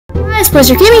guys,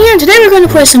 Blizzard Gaming here, and today we're going to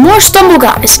play some more Stumble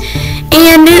Guys.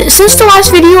 And since the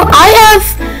last video,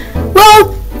 I've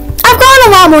gotten a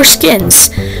lot more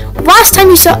skins. Last time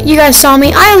you guys saw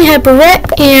me, I only had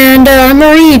Barrett and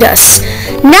Maritas.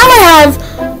 Now I have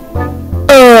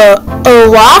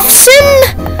Olafson,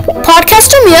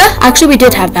 Podcaster Mia. Actually, we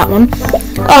did have that one.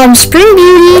 Spring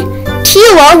Beauty,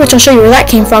 Tila, which I'll show you where that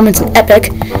came from. It's an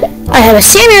epic. I have a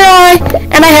Samurai,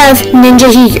 and I have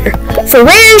Ninja here. For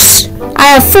rares,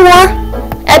 I have 4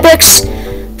 epics,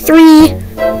 3.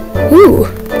 Ooh,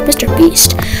 Mr.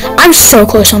 Beast. I'm so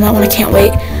close on that one. I can't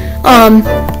wait.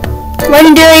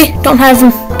 Legendary, don't have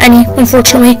any,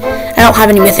 unfortunately. I don't have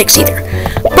any mythics either.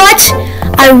 But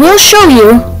I will show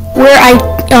you where I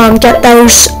get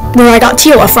those, where I got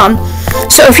Tila from.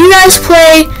 So if you guys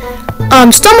play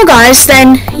Stumble Guys,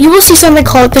 then you will see something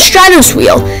called the Stratos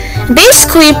Wheel.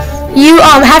 Basically, you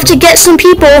have to get some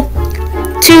people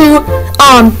to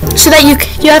so that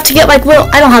you have to get like little.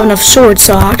 I don't have enough swords,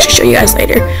 so I'll actually show you guys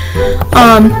later.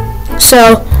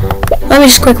 So let me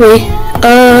just quickly.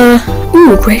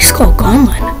 Ooh, Greyskull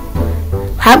Gauntlet.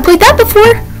 Haven't played that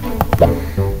before.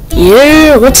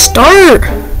 Yeah, let's start.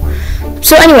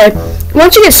 So anyway,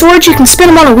 once you get swords, you can spin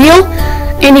them on a wheel,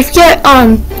 and if you get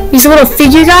these little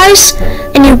figure guys,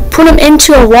 and you put them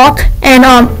into a walk, and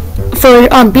for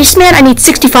Beastman, I need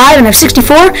 65, and I have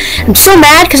 64. I'm so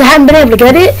mad because I haven't been able to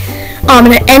get it.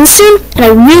 And it ends soon, and I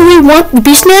really want the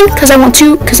Beastman because I want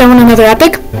another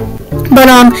epic. But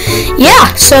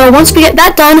yeah. So once we get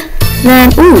that done,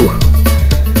 then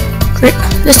great.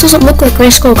 This doesn't look like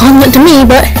Greyskull Gauntlet to me,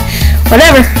 but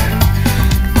whatever.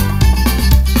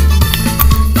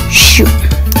 Shoot,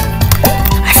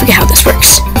 I forget how this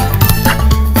works.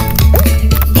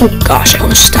 Oh gosh, I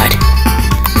almost just died.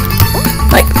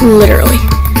 Like, literally.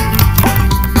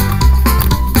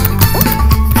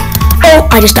 Oh,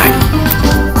 I just died.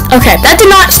 Okay, that did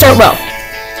not start well.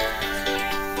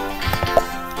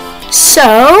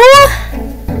 So,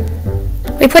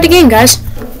 we play the game, guys.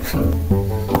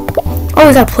 Oh,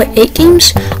 we gotta play 8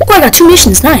 games? Oh, I got 2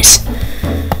 missions, nice.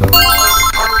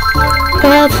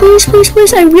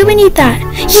 Please, I really need that.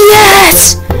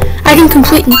 Yes! I can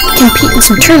compete in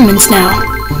some tournaments now.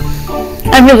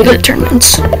 I'm really good at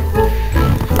tournaments.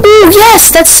 Ooh,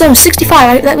 yes! That's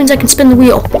 65. That means I can spin the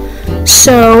wheel.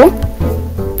 So,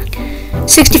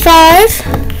 65.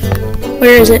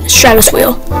 Where is it? Stratos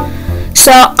Wheel.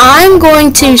 So, I'm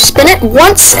going to spin it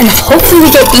once, and hopefully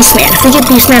we get Beastman. If we get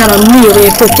Beastman, I'm immediately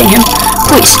equipping him.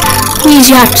 Please,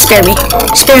 you have to spare me.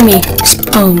 Spare me.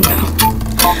 Oh, no.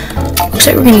 Looks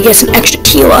like we're going to get some extra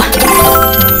Tila.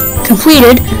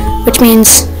 Completed, which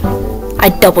means I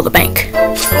double the bank.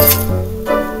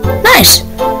 Nice.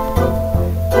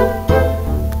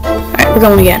 We're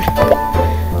going again.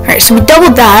 Alright, so we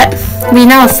doubled that. We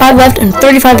now have 5 left and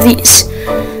 35 of these.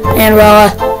 And,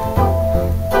 well,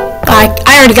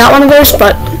 I already got one of those,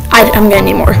 but I'm gonna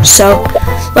need more. So,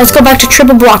 let's go back to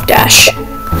Triple Block Dash.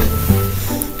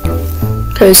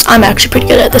 Because I'm actually pretty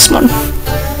good at this one.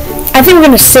 I think we're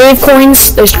gonna save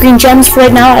coins, those green gems for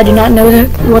right now. I do not know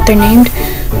what they're named.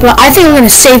 But I think I'm gonna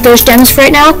save those gems for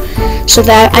right now, so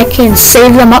that I can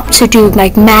save them up to do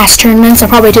like mass tournaments. I'll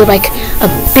probably do like a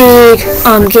big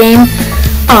game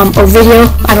or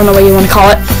video, I don't know what you want to call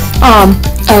it,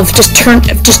 of just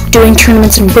doing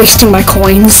tournaments and wasting my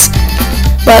coins.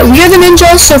 But we are the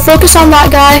ninjas, so focus on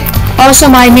that guy. Also,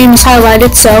 my name is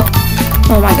highlighted, so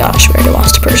oh my gosh, we already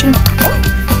lost a person.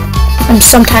 I'm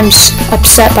sometimes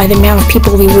upset by the amount of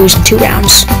people we lose in 2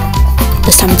 rounds.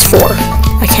 This time it's 4.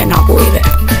 I cannot believe it.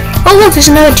 Oh look, there's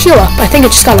another Tila. I think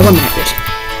it just got eliminated.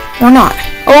 Or not.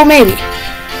 Oh, maybe.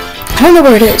 I don't know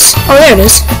where it is. Oh, there it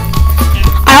is.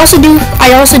 I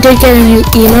also did get a new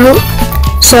emote,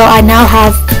 so I now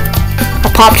have a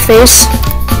popped face.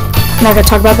 I'm not gonna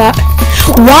talk about that.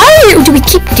 Why do we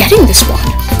keep getting this one?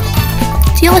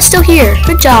 Tila's still here.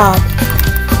 Good job.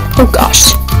 Oh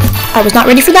gosh. I was not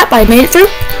ready for that, but I made it through.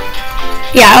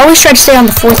 Yeah, I always try to stay on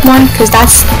the 4th one, because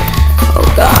that's... Oh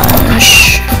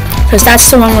gosh. Because that's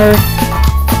the one where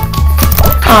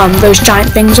those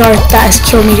giant things are. That has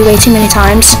killed me way too many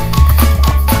times.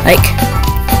 Like,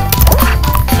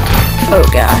 oh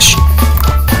gosh.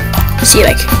 See,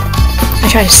 like, I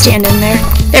try to stand in there.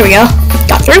 There we go.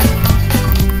 Got through.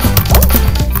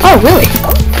 Oh, really?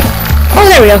 Oh,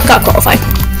 there we go. Got qualified.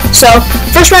 So,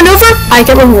 first round over, I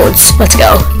get rewards. Let's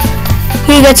go.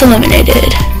 Who gets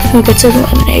eliminated? Who gets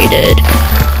eliminated?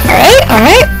 Alright.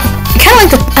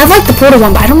 I like the portal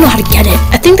one, but I don't know how to get it.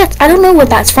 I don't know what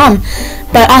that's from,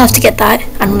 but I'll have to get that.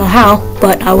 I don't know how,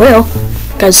 but I will,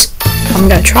 because I'm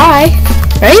gonna try,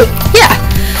 right? Yeah.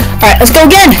 Alright, let's go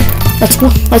again.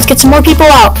 Let's get some more people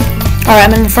out. Alright,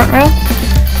 I'm in the front row.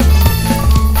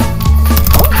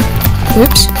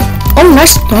 Oops. Oh,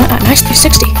 nice. Nice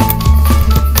 360.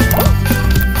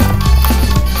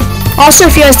 Also,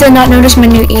 if you guys did not notice my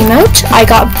new emote, I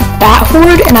got Bat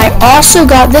Horde, and I also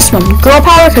got this one, Girl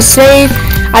Power, because today,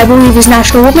 I believe, is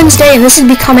National Women's Day, and this is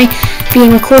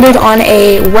being recorded on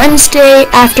a Thursday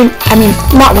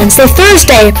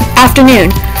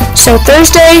afternoon. So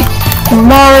Thursday,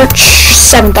 March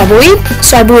 7th, I believe.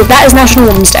 So I believe that is National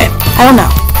Women's Day. I don't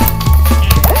know.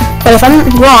 But if I'm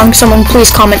wrong, someone please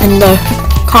comment in the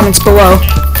comments below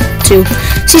to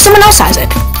see someone else has it.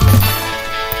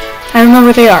 I don't know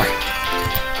where they are.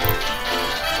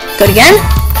 Good again?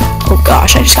 Oh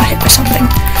gosh, I just got hit by something.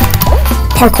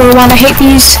 Parkour one, I hate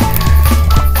these.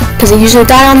 Because I usually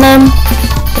die on them.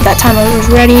 But that time I was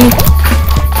ready.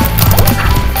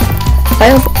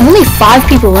 I have only 5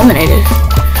 people eliminated.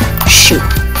 Shoot.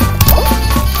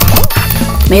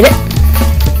 Made it.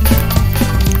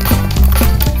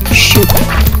 Shoot.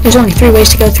 There's only 3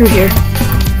 ways to go through here.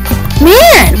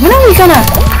 Man, when are we gonna...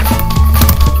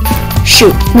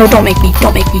 Shoot. No, don't make me.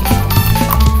 Don't make me.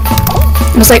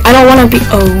 I was like, I don't want to be...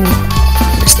 Oh.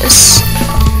 What is this?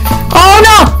 Oh,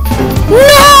 no! No!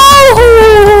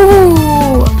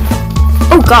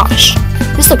 Oh, gosh.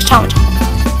 This looks challenging.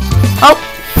 Oh.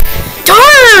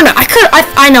 Darn!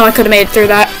 I know I could have made it through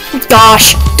that.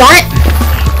 Gosh. Darn it.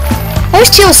 At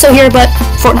least Teal is still here, but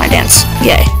Fortnite dance.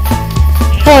 Yay.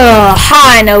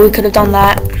 I know we could have done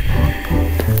that.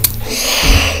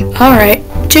 Alright.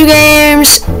 2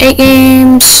 games, 8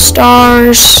 games,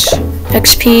 stars,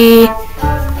 XP,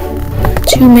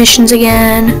 2 missions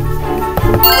again.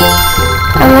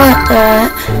 I want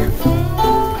that.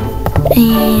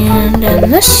 And then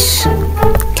this.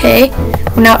 Okay.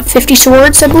 We're now at 50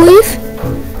 swords, I believe.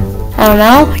 I don't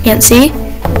know. I can't see.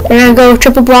 We're gonna go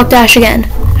triple block dash again.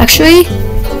 Actually,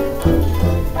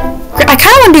 I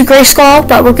kind of want to do Grayskull,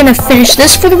 but we're gonna finish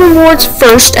this for the rewards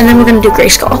first, and then we're gonna do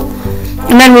Grayskull.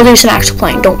 And then we'll do some actual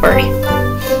playing, don't worry.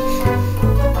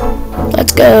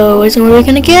 Let's go. What are we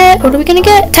gonna get? What are we gonna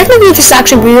get? Technically, this is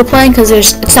actually real playing because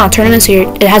it's not a tournament, so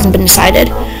it hasn't been decided.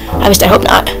 At least I hope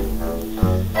not.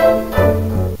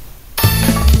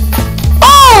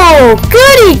 Oh,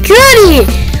 goody, goody!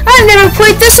 I've never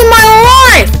played this in my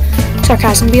life!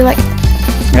 Sarcasm be like,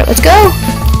 alright, let's go.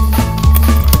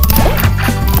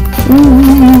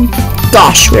 Ooh.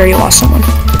 Gosh, we already lost someone.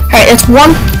 Alright,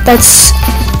 that's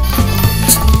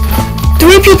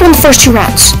 3 people in the first 2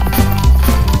 rounds.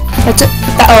 That's it.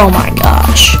 Oh my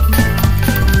gosh.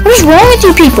 What is wrong with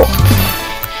you people?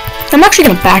 I'm actually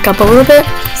going to back up a little bit.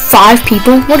 5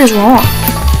 people? What is wrong?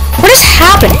 What is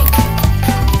happening?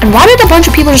 And why did a bunch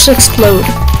of people just explode?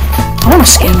 I want a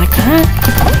skin like that.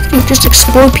 You just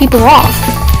explode people off.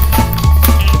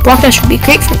 Block dash would be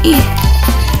great for me.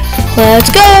 Let's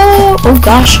go! Oh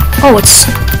gosh. Oh, it's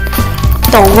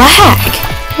the lag.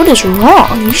 What is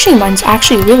wrong? Usually mine's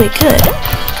actually really good.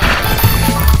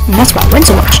 And that's why I win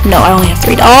so much. No, I only have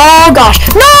 3. Oh gosh.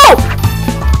 No!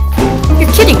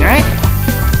 You're kidding, right?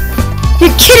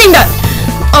 You're kidding that.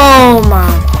 Oh my.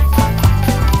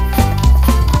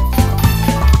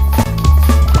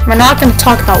 We're not going to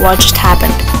talk about what just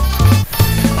happened.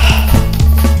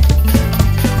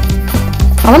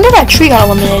 I wonder if that tree got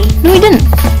eliminated. No, he didn't.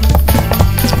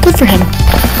 Good for him.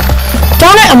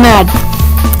 Darn it, I'm mad.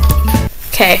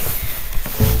 Okay.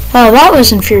 Oh, that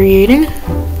was infuriating.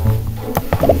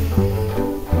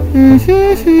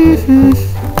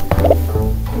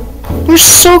 We're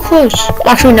so close.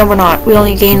 Actually, no, we're not. We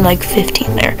only gained like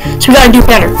 15 there. So we gotta do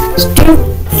better. Let's do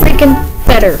freaking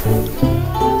better.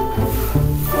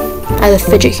 I have a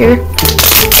fidget here.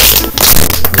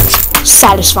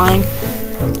 Satisfying.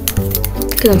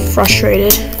 Because I'm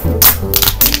frustrated.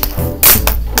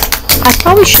 I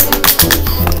probably should.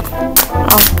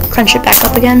 I'll crunch it back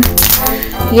up again.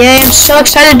 Yay, I'm so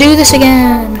excited to do this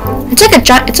again. It's like a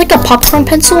giant, it's like a popcorn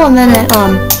pencil, and then it,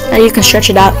 you can stretch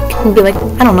it out. It can be like,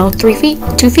 I don't know, 3 feet?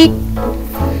 2 feet?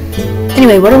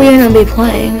 Anyway, what are we going to be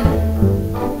playing?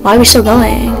 Why are we still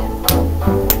going?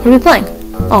 What are we playing?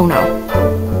 Oh no.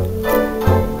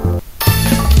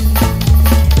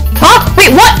 Oh,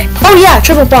 wait, what? Oh yeah,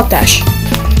 triple block dash.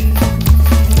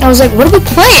 I was like, what are we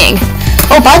playing?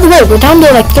 Oh, by the way, we're down to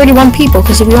like 31 people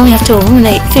because we only have to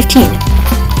eliminate 15.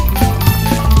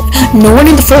 No one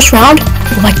in the first round?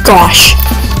 Oh my gosh.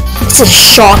 This is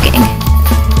shocking.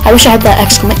 I wish I had that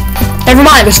exclamation. Never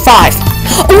mind, it was 5.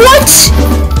 What?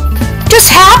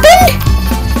 Just happened?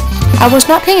 I was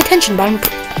not paying attention, but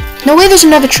no way there's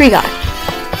another tree guy.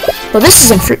 Well, this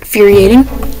is infuriating.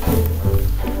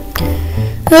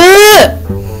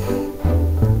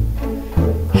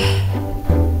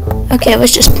 Okay,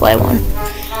 let's just play one.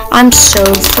 I'm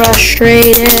so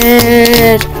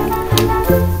frustrated.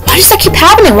 Why does that keep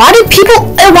happening? Why do people...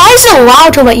 Why is it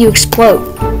allowed to let you explode?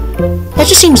 That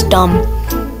just seems dumb.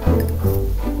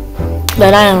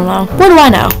 But I don't know. What do I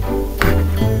know?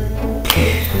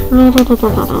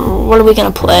 What are we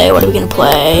gonna play? What are we gonna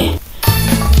play?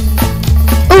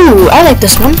 Ooh, I like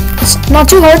this one. It's not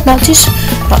too hard, not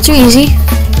too easy.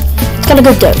 It's got a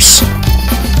good dose.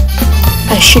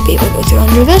 I should be able to go through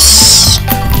under this.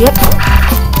 Yep.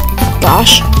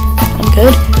 Gosh, I'm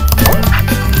good.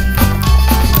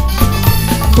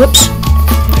 Whoops.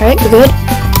 Alright, we're good.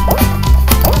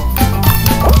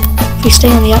 If we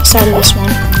stay on the outside of this one.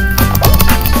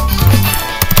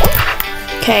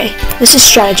 Okay, this is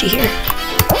strategy here.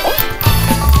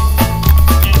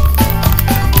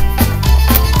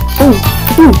 Ooh.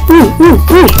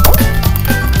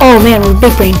 Oh man, we're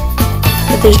big brain.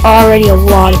 But there's already a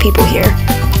lot of people here.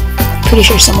 Pretty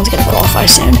sure someone's gonna qualify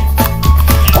soon.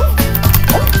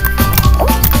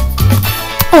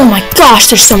 Oh my gosh,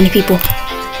 there's so many people.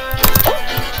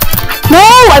 No,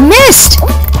 I missed!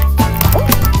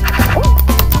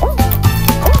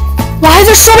 Why are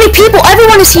there so many people?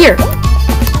 Everyone is here.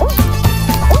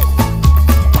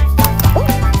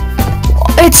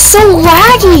 It's so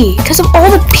laggy because of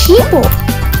all the people.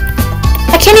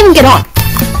 I can't even get on.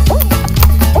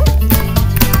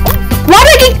 Why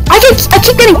do I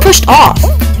keep getting pushed off?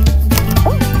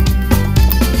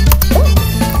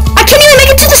 I can't even make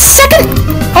it to the second.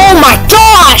 Oh my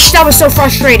gosh, that was so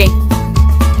frustrating.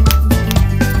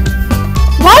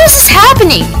 Why is this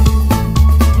happening?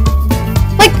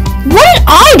 Like, what did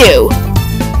I do?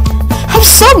 I'm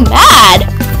so mad.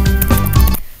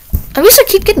 At least I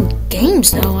keep getting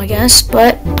games though, I guess,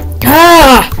 but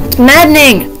it's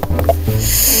maddening.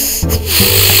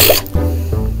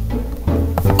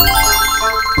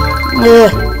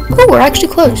 Oh, we're actually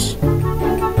close.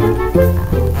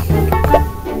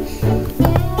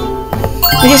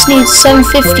 We just need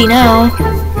 750 now.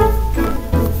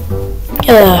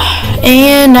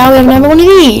 And now we have another one of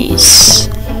these.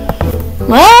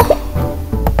 Well,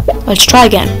 let's try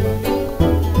again.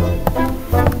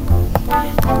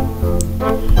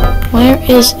 Where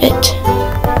is it?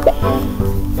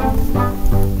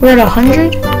 We're at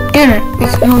 100? Aaron, we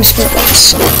can only split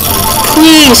this.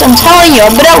 Please, I'm telling you,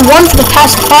 I've been at 1 for the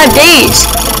past 5 days.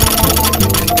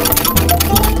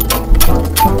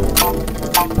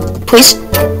 Please?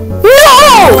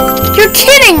 No! You're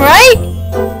kidding, right?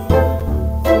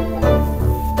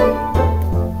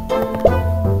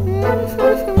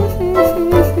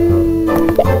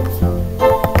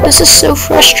 This is so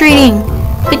frustrating.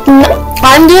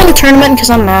 I'm doing a tournament because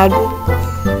I'm mad.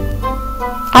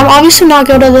 I'm obviously not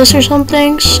good at this or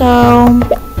something, so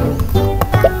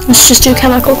let's just do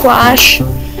Chemical Clash.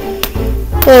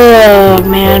 Oh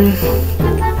man,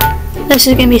 this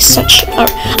is gonna be such a...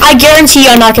 I guarantee you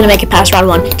I'm not gonna make it past round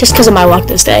 1 just because of my luck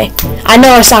this day. I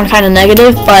know I sound kind of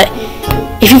negative, but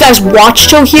if you guys watch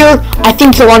till here, I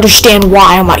think you'll understand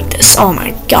why I'm like this. Oh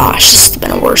my gosh, this has been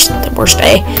the worst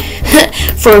day.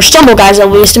 For Stumble guys at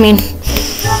least. I mean,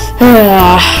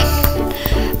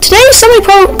 today somebody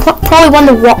probably won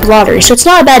the lottery, so it's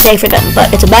not a bad day for them,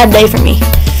 but it's a bad day for me.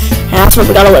 And that's what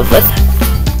we gotta live with.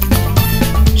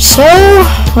 So,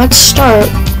 let's start,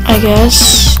 I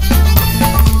guess.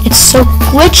 It's so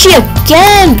glitchy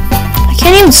again! I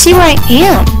can't even see where I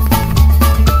am.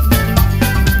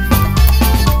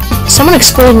 Someone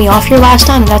exploded me off here last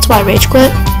time, and that's why I rage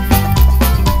quit.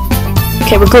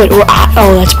 Okay, we're good.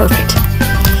 Oh, that's perfect.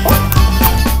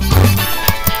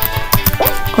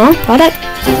 Huh?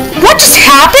 What just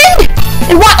happened?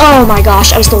 And what? Oh my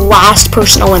gosh, I was the last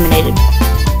person eliminated.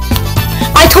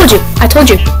 I told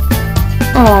you.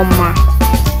 Oh my.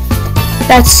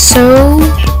 That's so...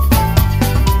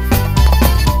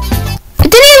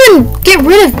 It didn't even get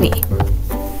rid of me.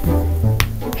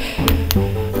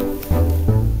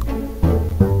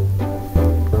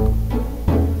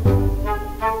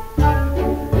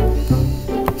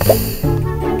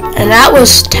 And that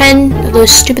was 10 of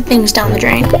those stupid things down the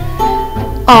drain.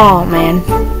 Oh man.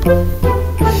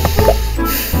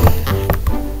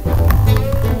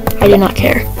 I do not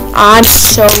care. I'm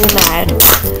so mad.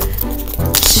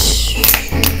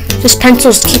 This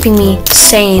pencil's keeping me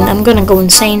sane. I'm gonna go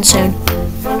insane soon.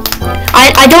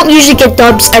 I don't usually get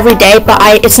dubs every day, but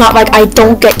it's not like I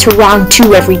don't get to round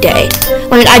 2 every day.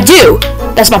 I mean, I do.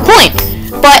 That's my point.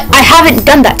 But I haven't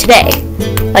done that today.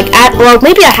 Well,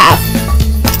 maybe I have.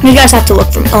 You guys have to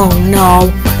look for me. Oh no.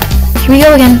 Here we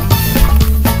go again.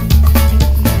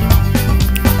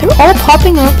 They're all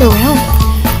popping up around.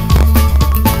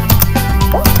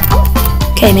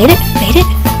 Okay, made it.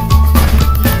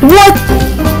 What?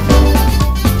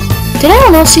 Did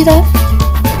anyone else see that?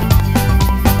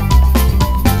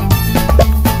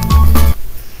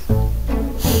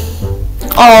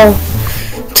 Oh,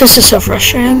 this is so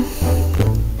frustrating.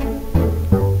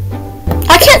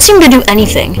 I can't seem to do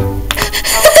anything.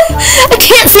 I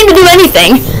can't seem to do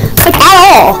anything. Like, at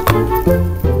all.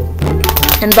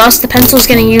 And thus, the pencil's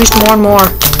getting used more and more.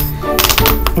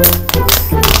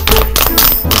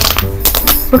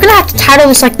 We're gonna have to title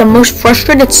this like the most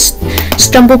frustrated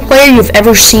stumble player you've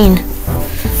ever seen.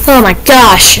 Oh my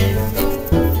gosh.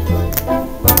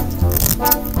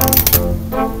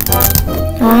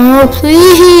 Oh,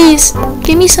 please.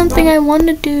 Give me something I want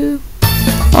to do.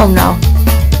 Oh no.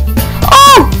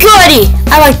 Oh, goody!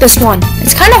 I like this one.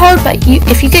 It's kind of hard, but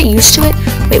if you get used to it.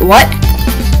 Wait, what?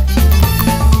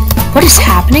 What is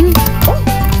happening?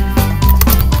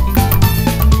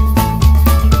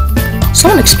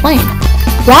 Someone explain.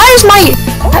 Why is my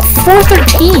at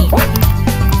 413?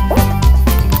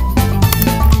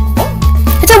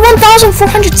 It's at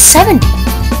 1,470.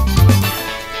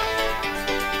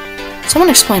 Someone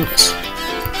explain this.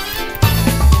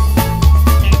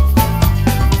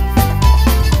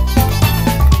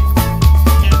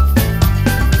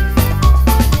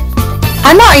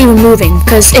 I'm not even moving,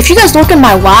 because if you guys look at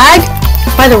my lag,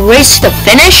 by the race to the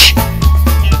finish,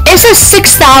 it says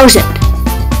 6,000.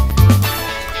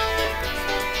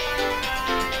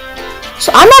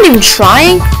 So I'm not even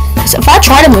trying, because if I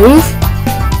try to move,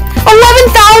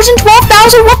 11,000,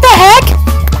 12,000, what the heck?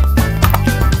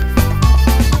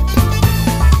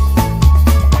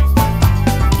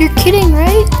 You're kidding,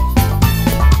 right?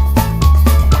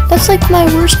 That's like my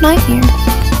worst nightmare.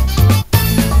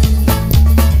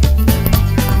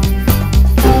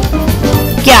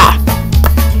 Yeah.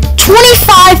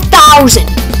 25,000.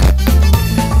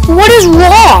 What is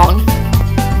wrong?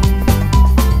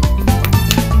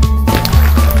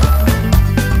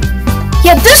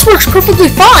 Yeah, this works perfectly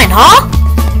fine, huh?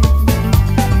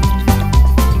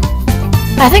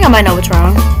 I think I might know what's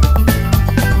wrong.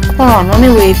 Hold on, let me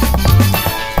leave.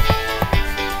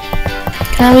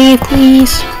 Can I leave,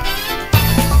 please?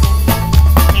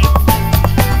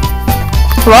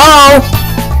 Hello?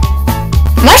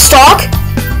 Am I stuck?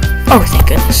 Oh, thank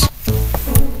goodness.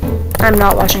 I'm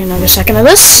not watching another second of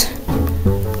this.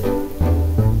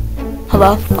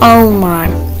 Hello? Oh my.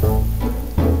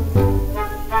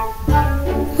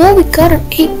 Well, we got our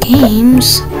 8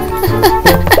 games.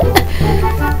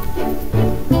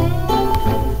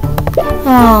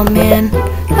 Oh man.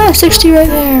 Oh, 60 right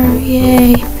there.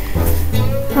 Yay.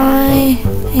 I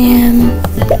am...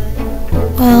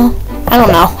 Well, I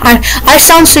don't know. I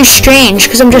sound so strange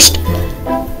because I'm just...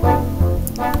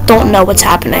 don't know what's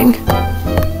happening.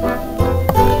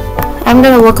 I'm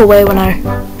gonna look away when I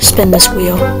spin this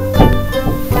wheel.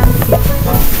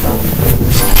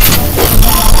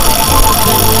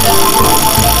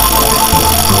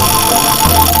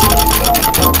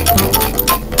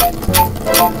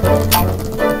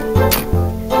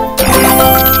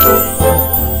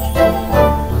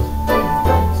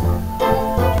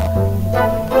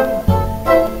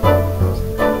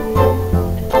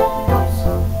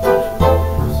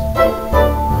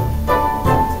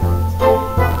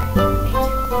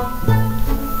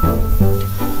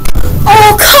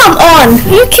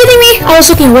 Are you kidding me? I was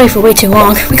looking away for way too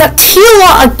long. We got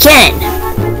Tila again.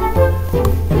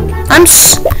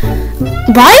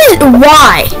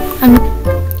 Why?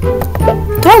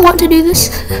 Do I want to do this?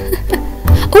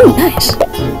 Oh, nice.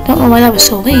 Don't know why that was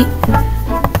so late.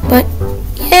 But,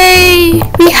 yay!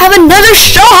 We have another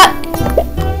shot!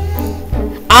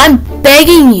 I'm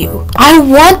begging you. I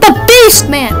want the Beast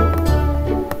Man!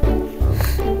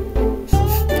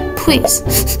 Please.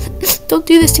 Don't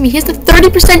do this to me. He has a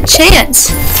 30%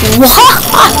 chance.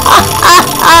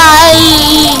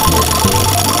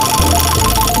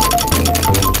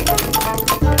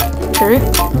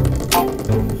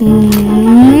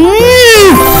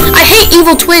 I hate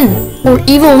Evil Twin or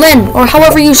Evil Lyn or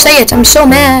however you say it. I'm so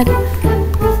mad. I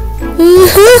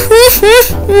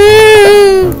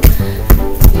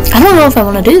don't know if I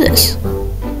want to do this.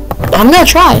 I'm gonna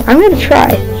try.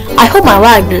 I hope my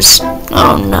lag does.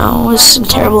 Oh no, this is a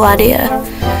terrible idea.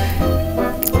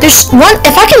 There's one,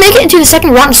 if I can make it into the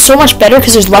second round, it's so much better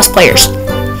because there's less players.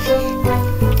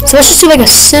 So let's just do like a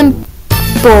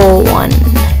simple one.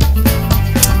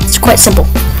 It's quite simple.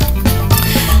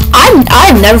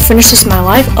 I've never finished this in my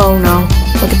life. Oh no,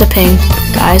 look at the ping.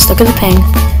 Guys, look at the ping.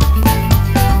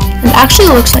 It actually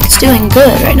looks like it's doing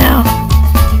good right now.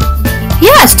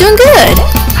 Yeah, it's doing good.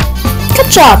 Good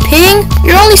job, ping.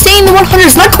 You're only seeing the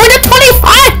 100s, not going to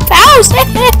 25,000.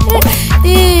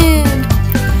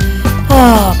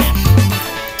 Oh man,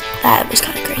 that was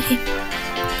kind of crazy.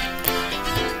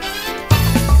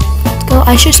 Let's go,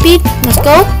 ISO speed. Let's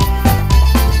go.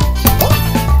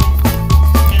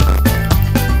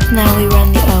 Now we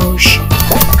run the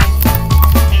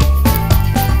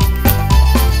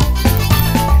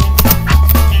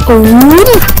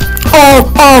Oh,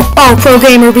 pro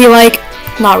gamer be like,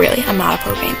 not really, I'm not a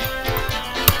pro gamer.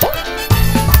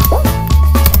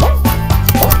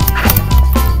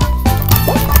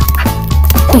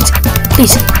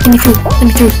 Please, let me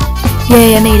through.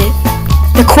 Yay, I made it.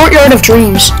 The Courtyard of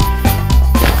Dreams.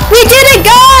 We did it,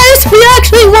 guys! We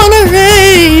actually won a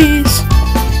race!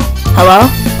 Hello?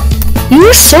 You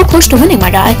were so close to winning, my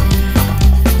guy.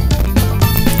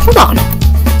 Hold on.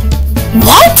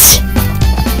 What?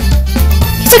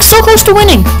 He's like so close to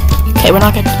winning. Okay, we're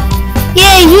not good.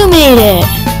 Yay, you made it!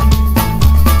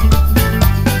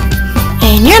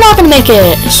 And you're not gonna make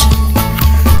it.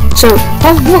 So,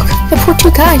 oh look, the poor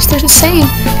two guys, they're the same.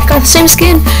 They got the same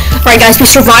skin. Alright guys, we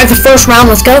survived the first round,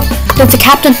 let's go. Did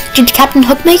Captain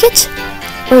Hook make it?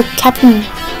 Or Captain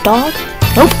Dog?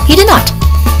 Nope, he did not.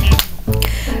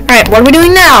 Alright, what are we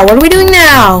doing now?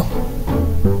 No.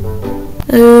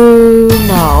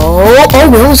 Oh,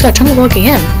 we almost got Jungle Book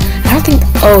again. I don't think,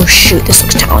 oh shoot, this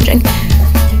looks challenging.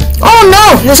 Oh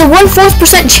no, there's a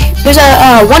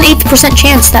 1/8%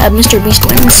 chance that Mr. Beast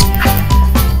wins.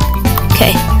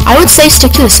 Okay, I would say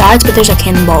stick to the sides, but there's a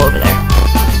cannonball over there.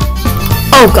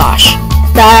 Oh gosh,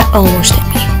 that almost hit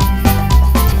me.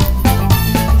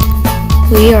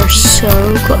 We are so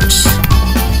close.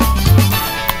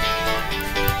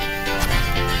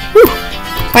 Whew.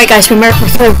 Alright guys, we're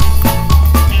through.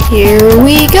 Here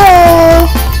we go.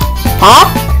 Huh?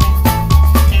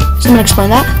 Someone explain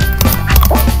that?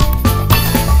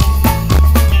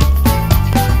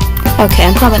 Okay,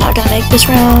 I'm probably not gonna make this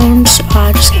round, so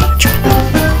I'm just gonna try.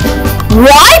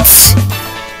 What?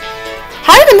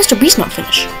 How did the Mr. Beast not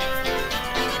finish?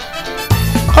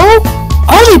 Oh,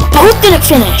 they both didn't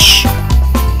finish.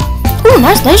 Ooh,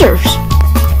 nice lasers.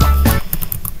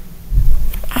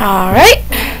 Alright.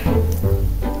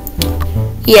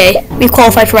 Yay, we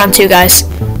qualified for round 2, guys.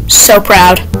 So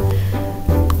proud.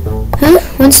 Huh?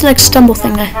 When's the next stumble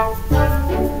thing there?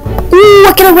 Ooh,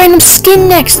 I get a random skin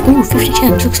next. Ooh, 50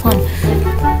 gems, looks fun.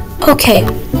 Okay.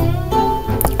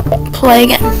 Play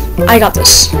again. I got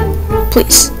this.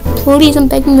 Please. Please, I'm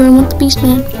begging you, I want the Beast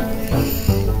Man.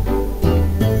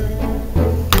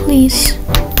 Please.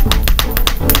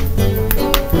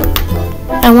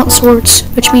 I want swords,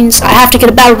 which means I have to get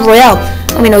a battle royale.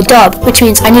 I mean, no, dub, which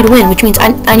means I need to win, which means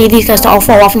I need these guys to all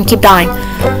fall off and keep dying.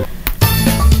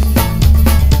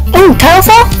 Oh, title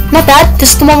fall? Not bad.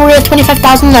 This is the one where we have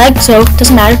 25,000 leg, so it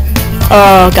doesn't matter.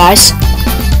 Guys.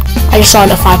 I just saw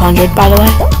it at 500, by the way.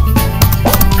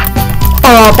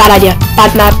 Oh, bad idea.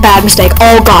 Bad mistake.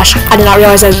 Oh gosh, I did not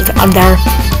realize that I'm there.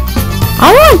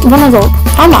 I want one of the...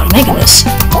 I'm not making this.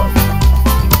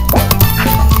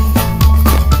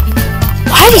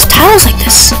 Why are these tiles like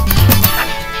this?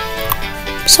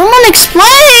 Someone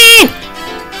explain!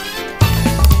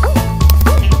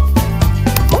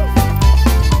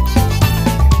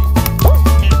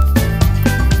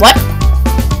 What?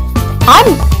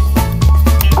 I'm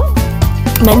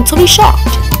mentally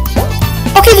shocked.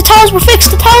 Okay, the tiles were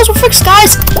fixed. The tiles were fixed,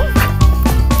 guys.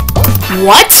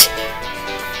 What?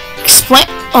 Explain.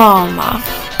 Oh my.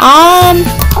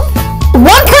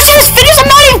 One person is finished. I'm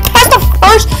not even past the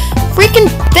first freaking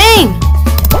thing.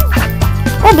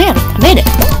 Oh man, I made it.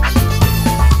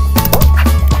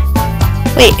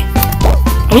 Wait.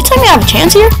 Are you telling me I have a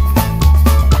chance here?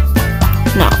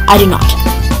 No, I do not.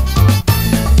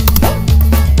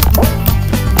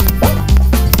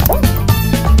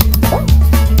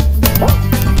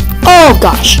 Oh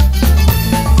gosh.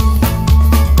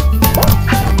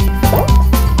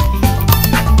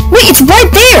 Wait, it's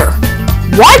right there!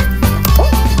 What?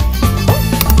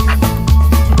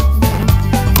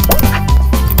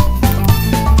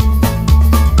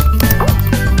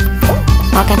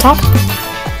 Not gonna talk?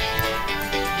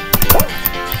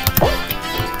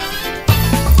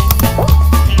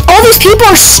 All these people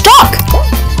are stuck!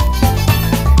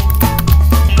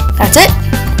 That's it?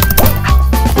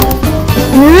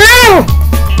 No!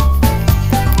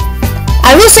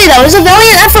 I will say that was a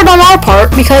valiant effort on our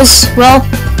part because, well,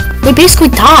 we basically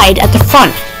died at the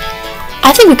front.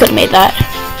 I think we could have made that.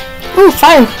 Ooh,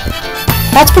 fire.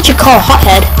 That's what you call a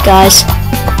hothead, guys.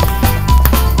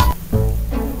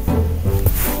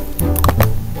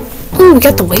 Ooh, we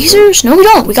got the lasers? No, we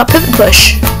don't. We got pivot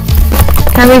push.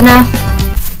 Can I leave now?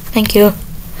 Thank you.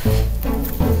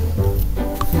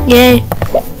 Yay.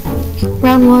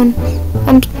 Round 1.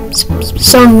 I'm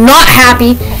so not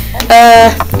happy.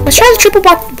 Let's try the triple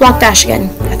block dash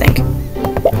again, I think.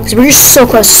 Because we're just so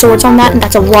close to swords on that, and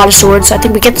that's a lot of swords. So I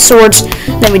think we get the swords,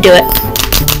 then we do it.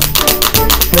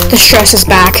 The stress is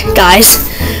back, guys.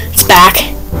 It's back.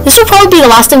 This will probably be the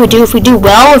last thing we do if we do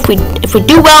well. If we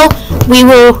do well, we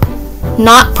will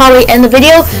not probably end the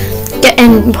video.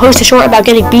 and post a short about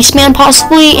getting Beastman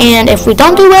possibly, and if we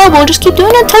don't do well, we'll just keep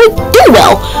doing it until we do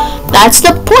well. That's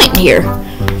the point here.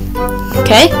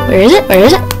 Okay, where is it? Where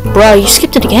is it? Bro, you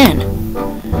skipped it again.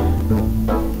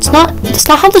 That's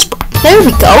not how this... There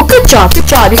we go. Good job. Good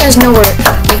job. You guys know where it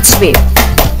needs to be.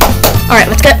 Alright,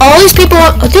 let's get all these people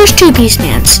up. Oh, there's 2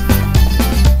 Beastmans.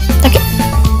 Okay.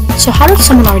 So how did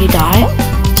someone already die?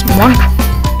 Someone?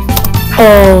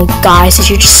 Oh, guys, did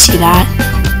you just see that?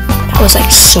 That was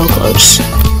like so close.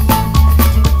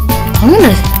 I'm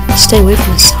gonna stay away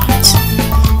from the sides.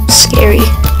 Scary.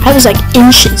 I was like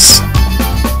inches.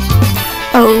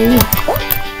 Oh.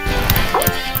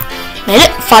 Made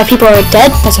it. 5 people are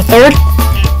dead. That's a third.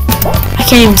 I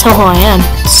can't even tell who I am.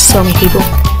 So many people.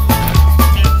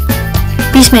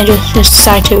 Beastman just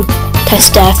decided to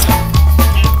test death.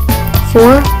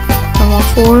 4. I'm on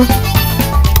 4.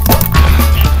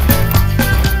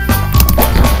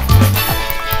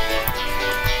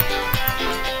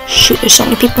 Shoot, there's so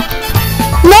many people.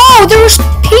 No, there was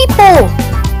people!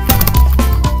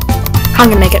 I'm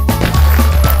gonna make it.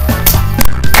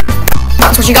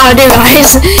 That's what you gotta do,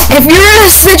 guys. If you're in a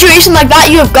situation like that,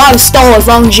 you have gotta stall as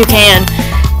long as you can.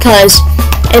 Cause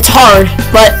it's hard,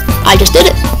 but I just did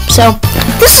it. So,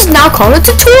 this is now called a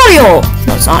tutorial.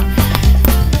 No, it's not.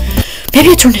 Maybe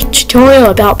it's a tutorial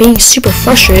about being super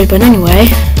frustrated, but anyway.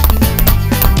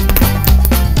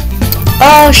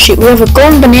 Oh shoot, we have a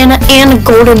golden banana and a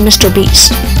golden Mr.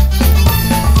 Beast.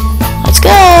 Let's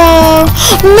go!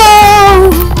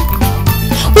 No!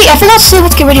 Wait, I forgot to say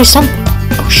let's get ready to stumble.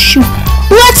 Oh shoot.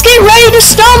 Let's get ready to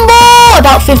stumble!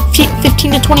 About 15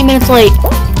 to 20 minutes late.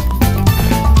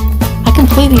 I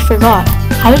completely forgot.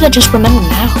 How did I just remember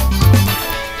now?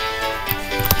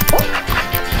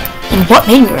 And what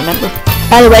made me remember?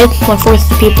 By the way, 1/4 of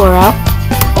the people are out.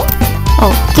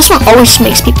 Oh, this one always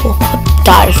makes people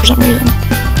die for some reason.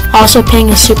 Also, ping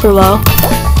is super low.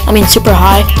 I mean, super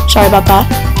high. Sorry about that.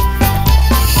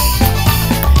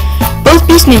 Both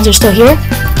Beastmans are still here.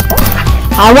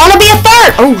 I want to be a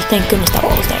third! Oh, thank goodness that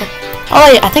wall was there. Oh,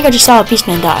 wait, I think I just saw a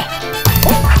Beastman die.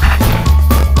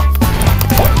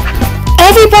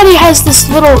 Everybody has this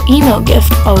little emo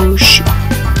gift. Oh, shoot.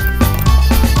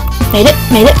 Made it,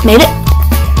 made it, made it.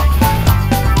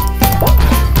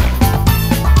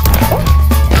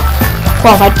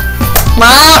 Qualified.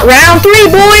 Round 3,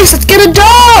 boys! Let's get a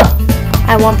dub!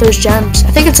 I want those gems.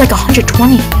 I think it's like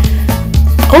 120.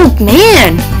 Oh,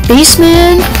 man.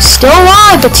 Beastman still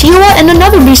alive, but Tila and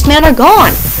another Beastman are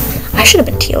gone. I should have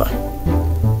been Tila.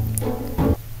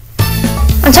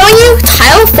 I'm telling you,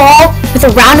 Tile Fall with a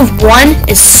round of 1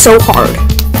 is so hard.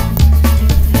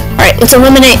 Alright, let's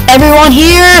eliminate everyone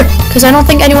here, because I don't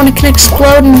think anyone can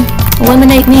explode and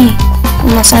eliminate me,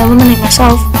 unless I eliminate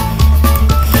myself.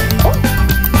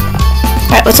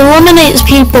 Alright, let's eliminate these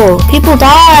people. People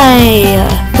die.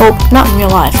 Well, not in real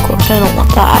life, of course. I don't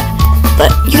want that.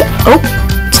 But you. Oh,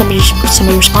 somebody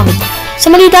responded.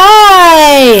 Somebody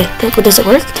die. Does it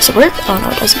work? Does it work? Oh no,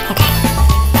 it doesn't. Okay.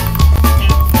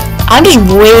 I'm just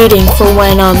waiting for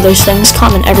when those things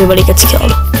come and everybody gets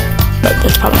killed. But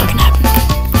that's probably not gonna happen.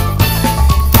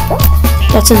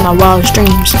 That's in my wildest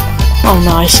dreams. Oh,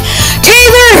 nice.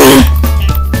 Taylor!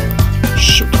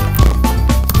 Shoot.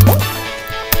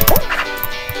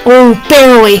 Oh,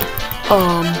 barely.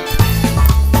 Oh!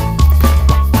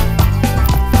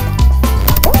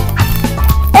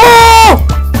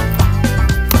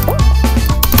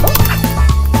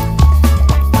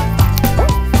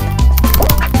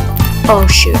 Oh,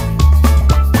 shoot.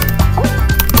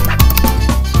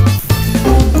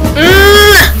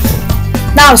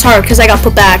 That was hard because I got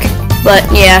put back. But,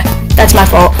 yeah, that's my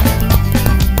fault.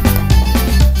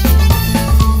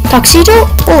 Tuxedo?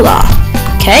 Hola.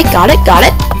 Okay, got it, got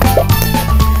it.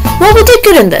 Well, we did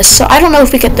good in this, so I don't know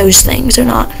if we get those things or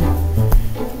not.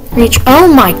 Reach. Oh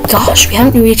my gosh, we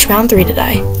haven't reached round 3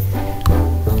 today.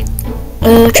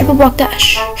 Triple block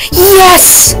dash.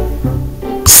 Yes!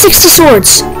 60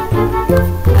 swords.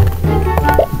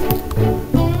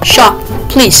 Shot,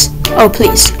 please. Oh,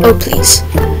 please. Oh, please.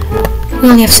 We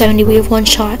only have 70. We have 1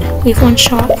 shot. We have 1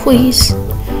 shot, please.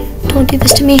 Don't do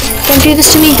this to me. Don't do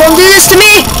this to me. Don't do this to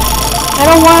me! I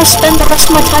don't want to spend the rest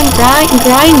of my time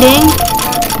grinding.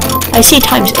 I see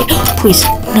times 8. Please.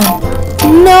 No.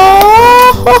 No!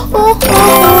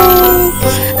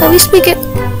 At least we get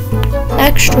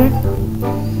extra.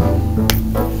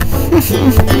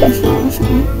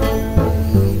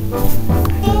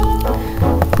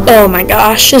 Oh my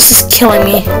gosh, this is killing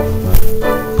me.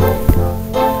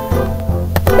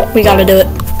 We gotta do it.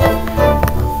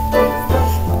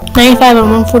 95 and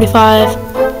 145.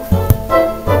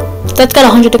 That's got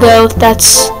 100 to go.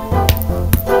 Let's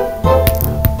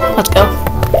go.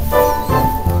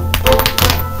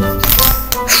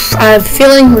 I have a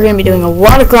feeling we're going to be doing a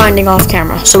lot of grinding off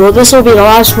camera. So this will be the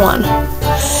last one.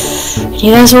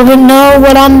 You guys will know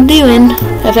what I'm doing.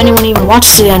 If anyone even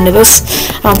watches the end of this.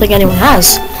 I don't think anyone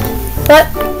has. But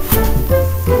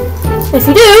if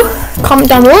you do, comment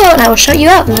down below and I will shout you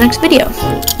out in the next video.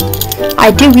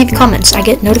 I do read the comments. I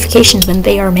get notifications when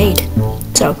they are made.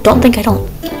 So don't think I don't.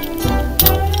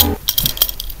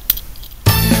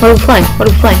 What are we playing? What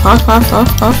are we playing?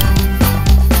 Huh?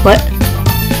 What?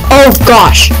 Oh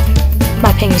gosh!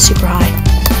 My ping is super high.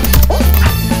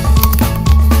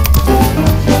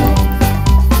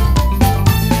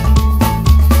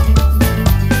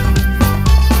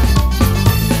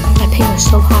 My ping is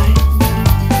so high.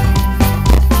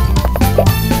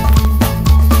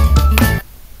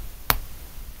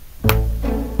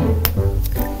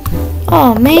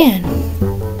 Oh man.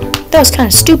 That was kind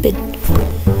of stupid.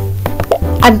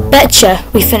 I betcha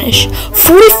we finish 40.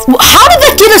 How did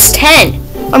that give us 10?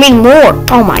 I mean more.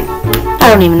 Oh my. I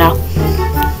don't even know.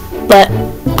 But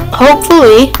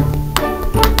hopefully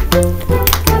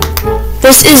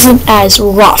this isn't as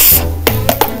rough.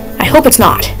 I hope it's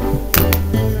not.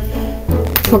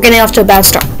 We're getting off to a bad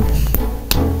start.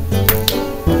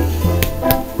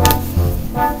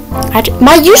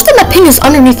 Usually my ping is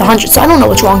underneath 100, so I don't know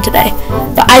what's wrong today.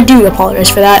 But I do apologize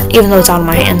for that, even though it's out of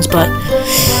my hands. But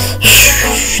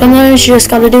sometimes you just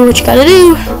gotta do what you gotta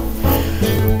do.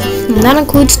 And that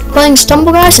includes playing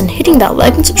Stumble Guys and hitting that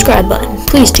like and subscribe button.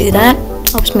 Please do that.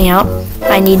 Helps me out.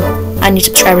 I need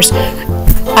subscribers.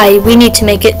 We need to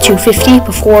make it to 50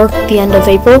 before the end of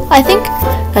April, I think.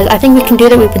 I think we can do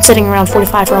that. We've been sitting around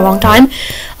 45 for a long time.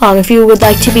 If you would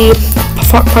like to be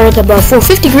part of the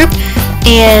 450 group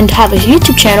and have a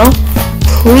YouTube channel,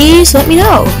 please let me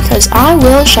know, because I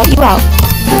will shout you out.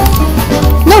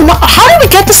 No, how did we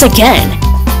get this again?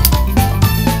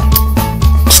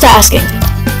 Just asking.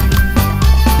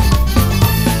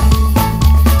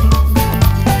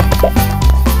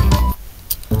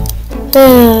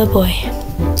 Oh boy.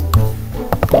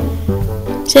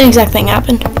 Same exact thing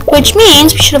happened. Which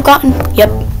means we should have gotten... Yep.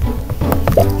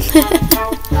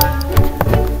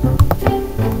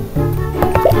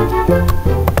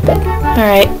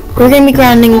 Alright, we're gonna be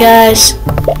grinding, guys.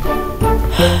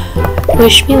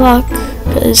 Wish me luck,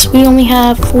 because we only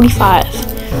have 45.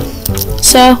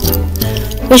 So,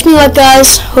 wish me luck,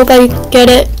 guys. Hope I get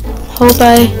it. Hope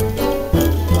I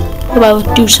will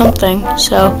do something.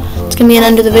 So, it's gonna be an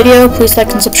end of the video. Please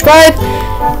like and subscribe.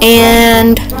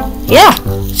 And, yeah,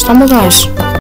 Stumble Guys.